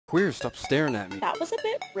Queer, stop staring at me. That was a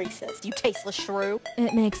bit racist. You tasteless shrew.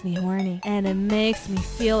 It makes me horny, and it makes me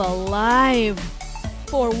feel alive.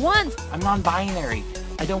 For once! I'm non-binary.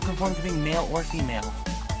 I don't conform to being male or female.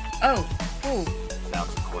 Oh, ooh.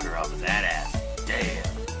 Bounce a quarter off of that ass.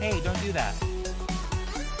 Damn. Hey, don't do that.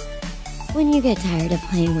 When you get tired of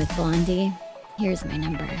playing with Blondie, here's my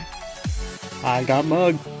number. I got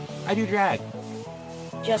mugged. I do drag.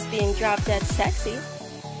 Just being drop dead sexy.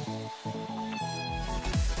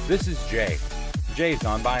 This is Jay. Jay's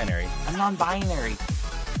non-binary. I'm non-binary.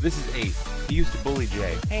 This is Ace. He used to bully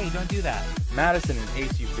Jay. Hey, don't do that. Madison and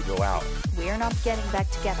Ace used to go out. We're not getting back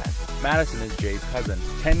together. Madison is Jay's cousin.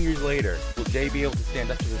 10 years later, will Jay be able to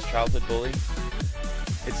stand up to this childhood bully?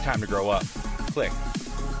 It's time to grow up. Click.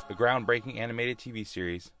 The groundbreaking animated TV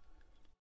series